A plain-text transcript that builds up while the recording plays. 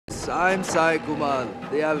AGS, I'm Sai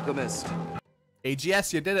Kumal, the Alchemist.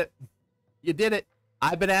 AGS, you did it. You did it.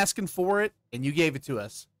 I've been asking for it, and you gave it to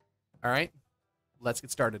us. All right, let's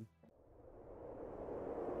get started.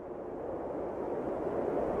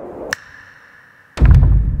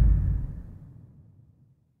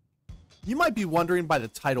 You might be wondering by the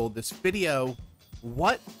title of this video,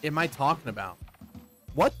 what am I talking about?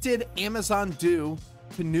 What did Amazon do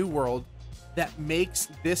to New World that makes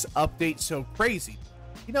this update so crazy?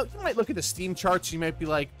 You know, you might look at the Steam charts, you might be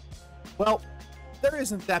like, well, there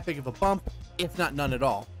isn't that big of a bump, if not none at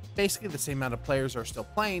all. Basically, the same amount of players are still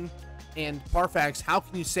playing, and Parfax, how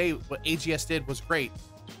can you say what AGS did was great?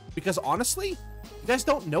 Because honestly, you guys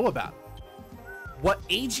don't know about it. What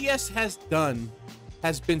AGS has done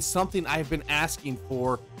has been something I've been asking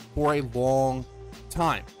for a long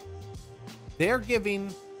time. They're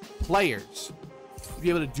giving players to be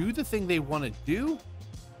able to do the thing they want to do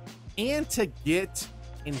and to get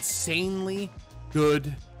insanely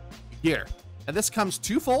good gear. And this comes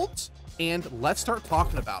twofold, and let's start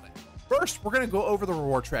talking about it. First, we're going to go over the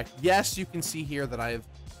reward track. Yes, you can see here that I've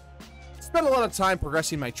spent a lot of time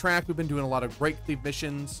progressing my track. We've been doing a lot of Great Cleave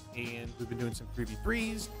missions, and we've been doing some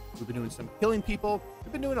 3v3s. We've been doing some killing people.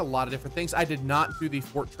 We've been doing a lot of different things. I did not do the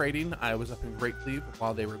fort trading. I was up in Great Cleave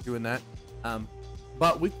while they were doing that.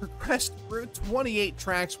 But we progressed through 28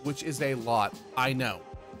 tracks, which is a lot, I know.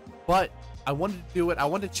 But I wanted to do it. I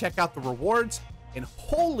wanted to check out the rewards, and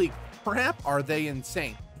holy crap, are they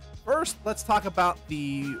insane. First, let's talk about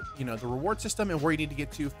the reward system and where you need to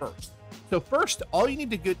get to first. So first, all you need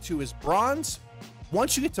to get to is bronze.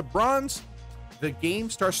 Once you get to bronze, the game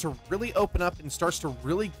starts to really open up and starts to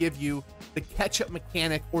really give you the catch-up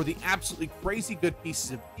mechanic or the absolutely crazy good pieces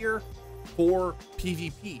of gear for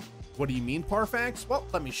PvP. What do you mean, Parfax? Well,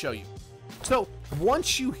 let me show you. So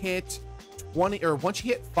once you hit 20, or once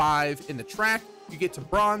you hit 5 in the track, you get to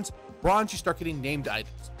bronze. Bronze, you start getting named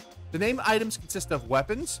items. The named items consist of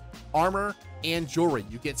weapons, armor, and jewelry.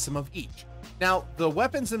 You get some of each. Now, the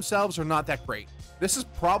weapons themselves are not that great. This is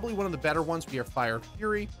probably one of the better ones. We have Fire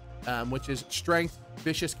Fury, which is strength,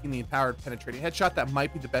 vicious, keenly empowered, penetrating headshot. That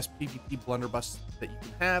might be the best PvP blunderbuss that you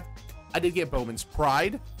can have. I did get Bowman's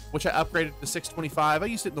Pride, which I upgraded to 625. I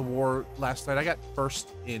used it in the war last night. I got first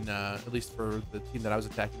in, at least for the team that I was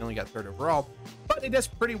attacking, I only got third overall. But it does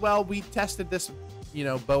pretty well. We tested this,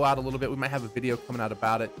 bow out a little bit. We might have a video coming out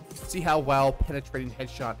about it. See how well penetrating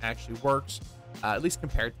headshot actually works, at least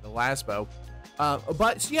compared to the last bow.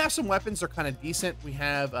 But so you have some weapons that are kind of decent. We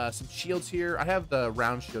have some shields here. I have the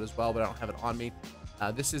round shield as well, but I don't have it on me.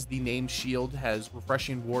 This is the named shield, has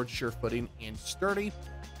refreshing ward, sure footing, and sturdy.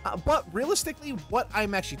 But realistically, what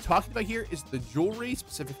I'm actually talking about here is the jewelry,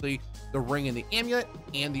 specifically the ring and the amulet,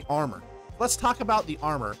 and the armor. Let's talk about the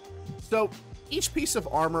armor. So each piece of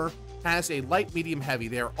armor has a light, medium, heavy.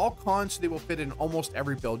 They are all cons, so they will fit in almost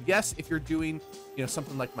every build. Yes, if you're doing,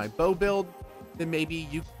 something like my bow build, then maybe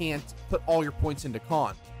you can't put all your points into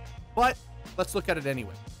con. But let's look at it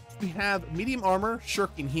anyway. We have medium armor,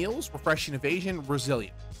 shirking heals, refreshing evasion,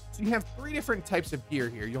 resilient. So you have 3 different types of gear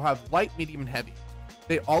here. You'll have light, medium, and heavy.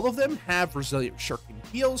 All of them have resilient shirking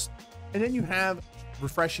heals, and then you have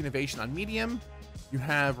refreshing evasion on medium, you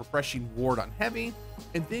have refreshing ward on heavy,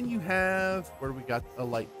 and then you have, where do we got a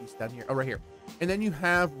light piece down here? Oh, right here. And then you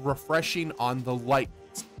have refreshing on the light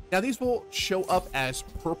piece. Now these will show up as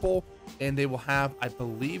purple, and they will have, I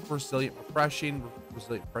believe, resilient refreshing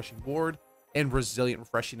ward, and resilient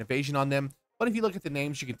refreshing evasion on them. But if you look at the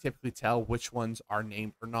names, you can typically tell which ones are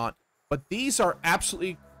named or not. But these are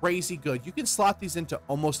absolutely crazy good. You can slot these into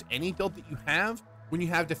almost any build that you have when you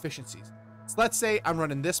have deficiencies. So let's say I'm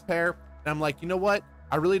running this pair, and I'm like, you know what?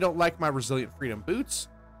 I really don't like my Resilient Freedom boots,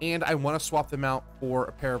 and I want to swap them out for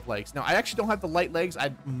a pair of legs. Now, I actually don't have the light legs.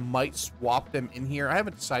 I might swap them in here. I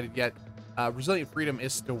haven't decided yet. Resilient Freedom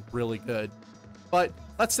is still really good. But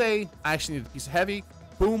let's say I actually need a piece of heavy.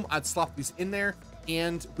 Boom, I'd slot these in there,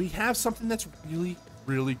 and we have something that's really,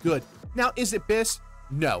 really good. Now, is it BIS?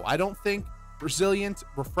 No, I don't think resilient,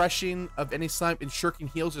 refreshing of any slime, and shirking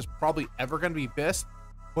heals is probably ever going to be BIS,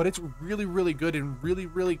 but it's really, really good and really,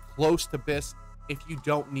 really close to BIS if you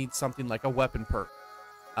don't need something like a weapon perk.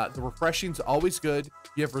 The refreshing's always good.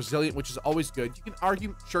 You have resilient, which is always good. You can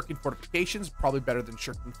argue shirking fortifications probably better than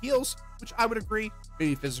shirking heals, which I would agree.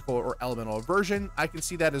 Maybe physical or elemental aversion, I can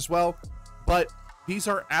see that as well. But these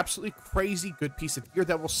are absolutely crazy good piece of gear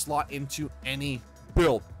that will slot into any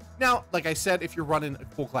build. Now, like I said, if you're running a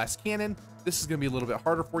full glass cannon, this is going to be a little bit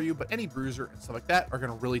harder for you, but any bruiser and stuff like that are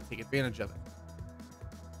going to really take advantage of it.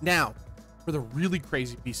 Now, for the really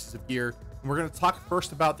crazy pieces of gear, we're going to talk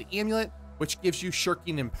first about the amulet, which gives you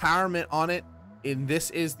shirking empowerment on it. And this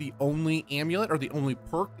is the only amulet or the only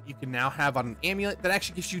perk that you can now have on an amulet that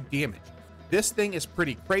actually gives you damage. This thing is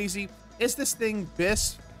pretty crazy. Is this thing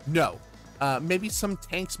BIS? No. Maybe some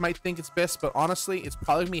tanks might think it's BIS, but honestly, it's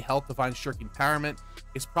probably gonna be Health, Divine Shirk, Empowerment.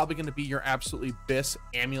 It's probably gonna be your absolutely BIS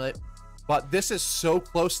amulet. But this is so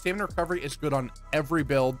close. Stamina Recovery is good on every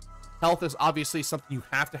build. Health is obviously something you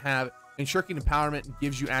have to have. And Shirking Empowerment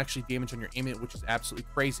gives you actually damage on your amulet, which is absolutely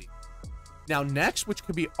crazy. Now next, which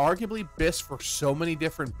could be arguably BIS for so many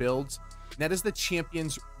different builds, that is the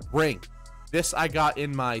Champion's Ring. This I got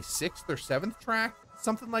in my 6th or 7th track,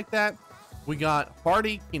 something like that. We got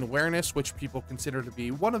Hardy, Keen Awareness, which people consider to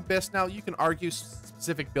be one of BIS. Now you can argue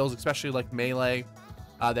specific builds, especially like Melee,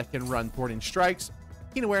 that can run Thwarting Strikes.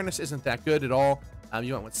 Keen Awareness isn't that good at all.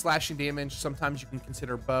 You went with slashing damage. Sometimes you can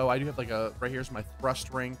consider Bow. I do have like a, right here's my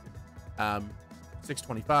Thrust Ring,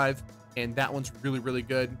 625, and that one's really, really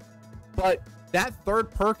good. But that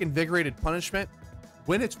third perk, Invigorated Punishment,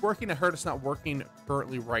 when it's working, I heard it's not working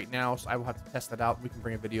currently right now, so I will have to test that out. We can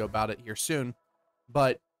bring a video about it here soon.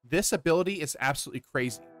 But this ability is absolutely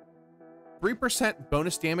crazy. 3%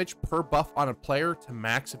 bonus damage per buff on a player to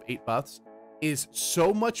max of 8 buffs is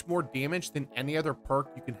so much more damage than any other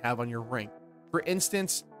perk you can have on your ring. For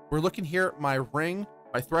instance, we're looking here at my ring,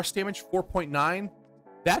 my thrust damage 4.9.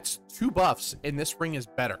 That's 2 buffs, and this ring is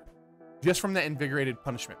better just from that Invigorated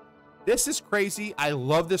Punishment. This is crazy. I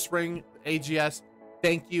love this ring, AGS.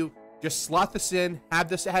 Thank you. Just slot this in, have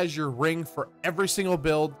this as your ring for every single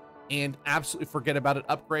build, and absolutely forget about it,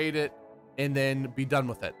 upgrade it, and then be done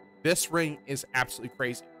with it. This ring is absolutely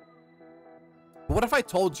crazy. But what if I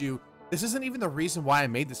told you this isn't even the reason why I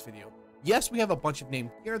made this video? Yes, we have a bunch of named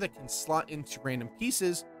gear that can slot into random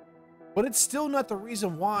pieces, but it's still not the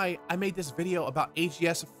reason why I made this video about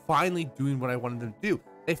AGS finally doing what I wanted them to do.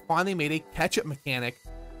 They finally made a catch-up mechanic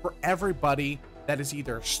for everybody that is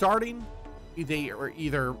either starting, they are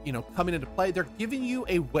either, you know, coming into play. They're giving you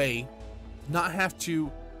a way to not have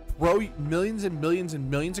to throw millions and millions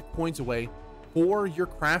and millions of coins away for your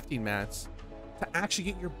crafting mats to actually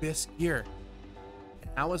get your BIS gear.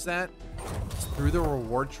 And how is that? It's through the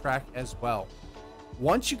reward track as well.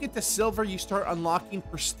 Once you get to silver, you start unlocking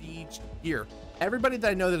prestige gear. Everybody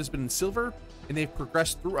that I know that has been in silver and they've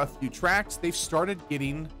progressed through a few tracks, they've started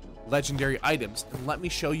getting legendary items. And let me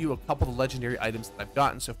show you a couple of legendary items that I've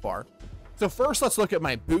gotten so far. So first, let's look at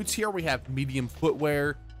my boots here. We have medium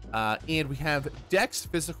footwear, and we have Dex,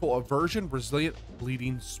 Physical Aversion, Resilient,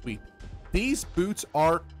 Bleeding Sweep. These boots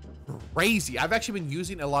are crazy. I've actually been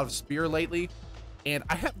using a lot of Spear lately, and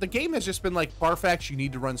the game has just been like, Farfetch, you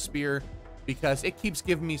need to run Spear because it keeps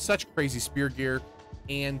giving me such crazy Spear gear,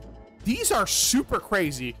 and these are super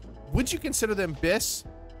crazy. Would you consider them BIS?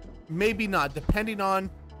 Maybe not, depending on,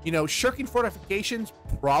 you know, Shirking Fortifications,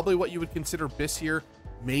 probably what you would consider BIS here.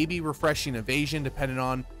 Maybe Refreshing Evasion, depending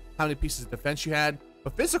on how many pieces of defense you had.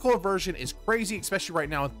 But Physical Aversion is crazy, especially right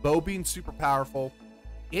now with Bow being super powerful.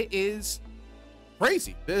 It is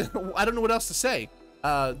crazy. I don't know what else to say.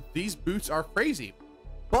 These boots are crazy.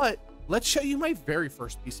 But let's show you my very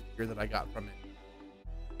first piece of gear that I got from it.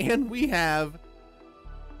 And we have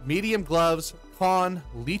Medium Gloves, Con,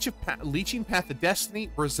 Leeching Path of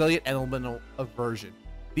Destiny, Resilient Elemental Aversion.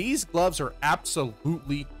 These gloves are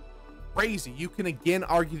absolutely crazy. You can again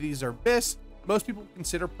argue these are BIS. Most people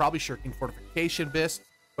consider probably Shirking Fortification BIS.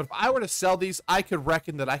 But if I were to sell these, I could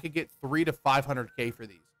reckon that I could get 300 to 500K for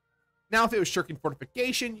these. Now, if it was Shirking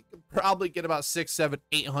Fortification, you could probably get about 6, 7,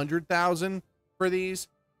 800,000 for these.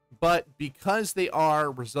 But because they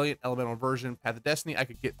are Resilient Elemental Aversion, Path of Destiny, I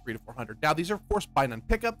could get 300 to 400. Now, these are of course buy none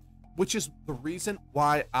pickup, which is the reason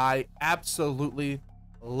why I absolutely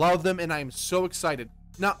love them, and I am so excited.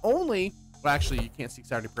 Not only, well, actually, you can't see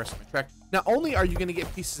because I already pressed my track. Not only are you going to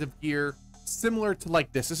get pieces of gear similar to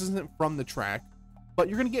like this isn't from the track, but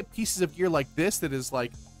you're going to get pieces of gear like this that is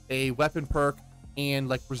like a weapon perk and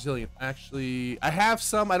like Resilient. Actually, I have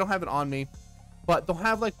some, I don't have it on me, but they'll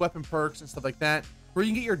have like weapon perks and stuff like that where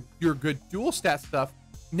you can get your good dual stat stuff.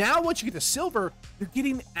 Now, once you get to silver, you're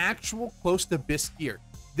getting actual close to BIS gear.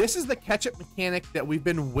 This is the catch-up mechanic that we've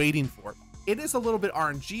been waiting for. It is a little bit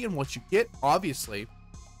RNG in what you get, obviously,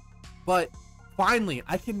 but finally,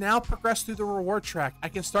 I can now progress through the reward track. I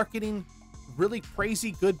can start getting really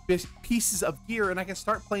crazy good pieces of gear, and I can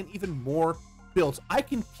start playing even more builds. I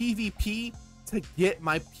can PvP to get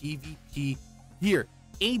my PvP gear.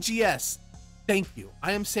 AGS, thank you.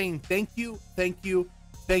 I am saying thank you, thank you,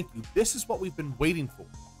 thank you. This is what we've been waiting for.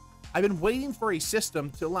 I've been waiting for a system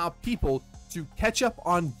to allow people to catch up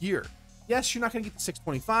on gear. Yes, you're not going to get to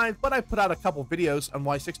 625, but I put out a couple videos on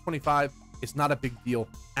why 625 is not a big deal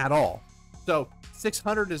at all. So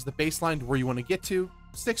 600 is the baseline to where you want to get to.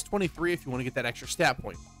 623 if you want to get that extra stat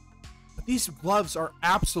point. But these gloves are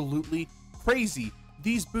absolutely crazy.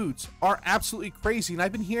 These boots are absolutely crazy, and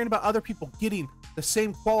I've been hearing about other people getting the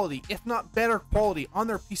same quality, if not better quality, on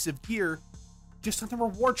their piece of gear just on the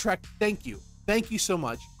reward track. Thank you. Thank you so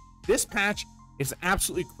much. This patch is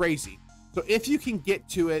absolutely crazy. So if you can get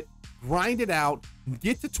to it, grind it out,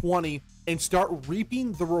 get to 20, and start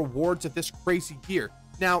reaping the rewards of this crazy gear.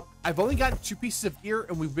 Now, I've only gotten 2 pieces of gear,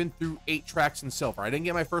 and we've been through 8 tracks in silver. I didn't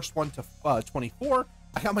get my first one to 24.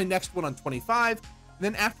 I got my next one on 25. And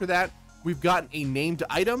then after that, we've gotten a named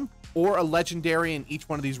item or a legendary in each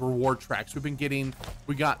one of these reward tracks.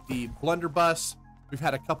 We got the blunderbuss. We've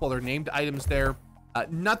had a couple other named items there.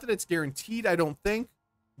 Not that it's guaranteed, I don't think,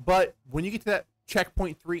 but when you get to that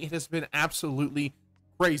checkpoint 3, it has been absolutely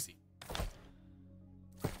crazy.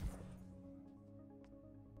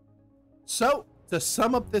 So, to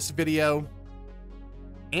sum up this video,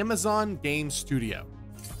 Amazon Game Studio,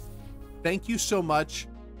 thank you so much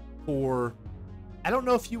for, I don't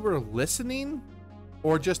know if you were listening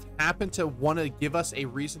or just happened to want to give us a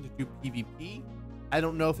reason to do PvP. I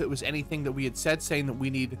don't know if it was anything that we had said saying that we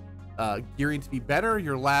need gearing to be better.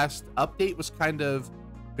 Your last update was kind of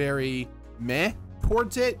very meh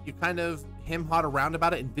towards it. You kind of hem-hawed around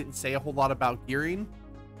about it and didn't say a whole lot about gearing.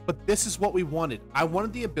 But this is what we wanted. I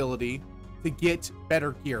wanted the ability to get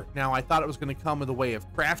better gear. Now, I thought it was going to come in the way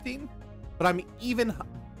of crafting, but I'm even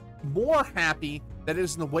more happy that it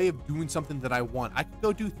is in the way of doing something that I want. I can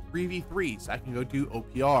go do 3v3s. I can go do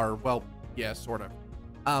OPR. Well, yeah, sort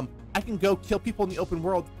of. I can go kill people in the open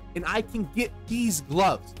world, and I can get these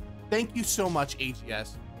gloves. Thank you so much,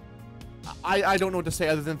 AGS. I don't know what to say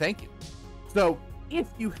other than thank you. So if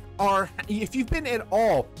you've been at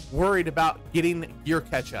all worried about getting gear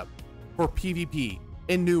catch up for PvP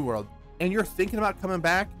in New World, and you're thinking about coming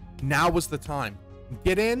back, now was the time.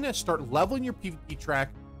 Get in, start leveling your PvP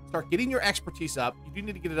track, start getting your expertise up. You do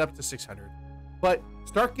need to get it up to 600, but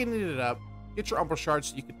start getting it up, get your Umbral Shards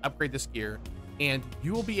so you can upgrade this gear, and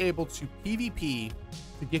you will be able to PvP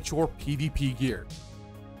to get your PvP gear.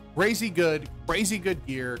 Crazy good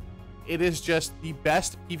gear. It is just the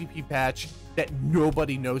best PvP patch that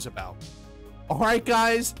nobody knows about. All right,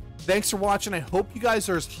 guys, thanks for watching. I hope you guys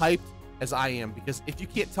are as hyped as I am, because if you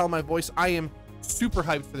can't tell my voice, I am super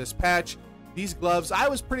hyped for this patch. These gloves, I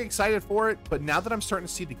was pretty excited for it, but now that I'm starting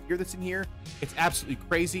to see the gear that's in here, it's absolutely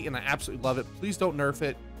crazy, and I absolutely love it. Please don't nerf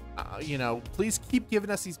it. You know, please keep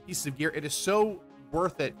giving us these pieces of gear. It is so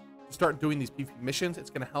worth it to start doing these PvP missions.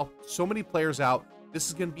 It's going to help so many players out. This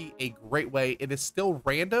is going to be a great way. It is still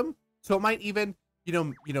random, so it might even, you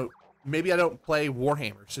know, maybe I don't play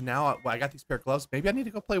Warhammer. So now I got these pair of gloves. Maybe I need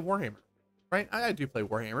to go play Warhammer, right? I do play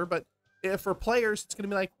Warhammer, but if for players, it's going to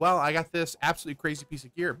be like, well, I got this absolutely crazy piece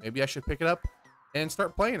of gear. Maybe I should pick it up and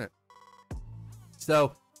start playing it.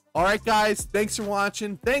 So, all right, guys, thanks for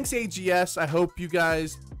watching. Thanks, AGS. I hope you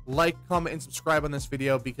guys like, comment, and subscribe on this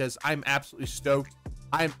video, because I'm absolutely stoked.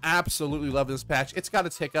 I'm absolutely loving this patch. It's got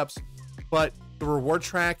its hiccups, but the reward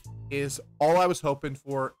track is all I was hoping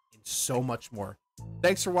for and so much more.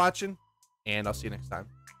 Thanks for watching, and I'll see you next time.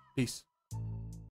 Peace.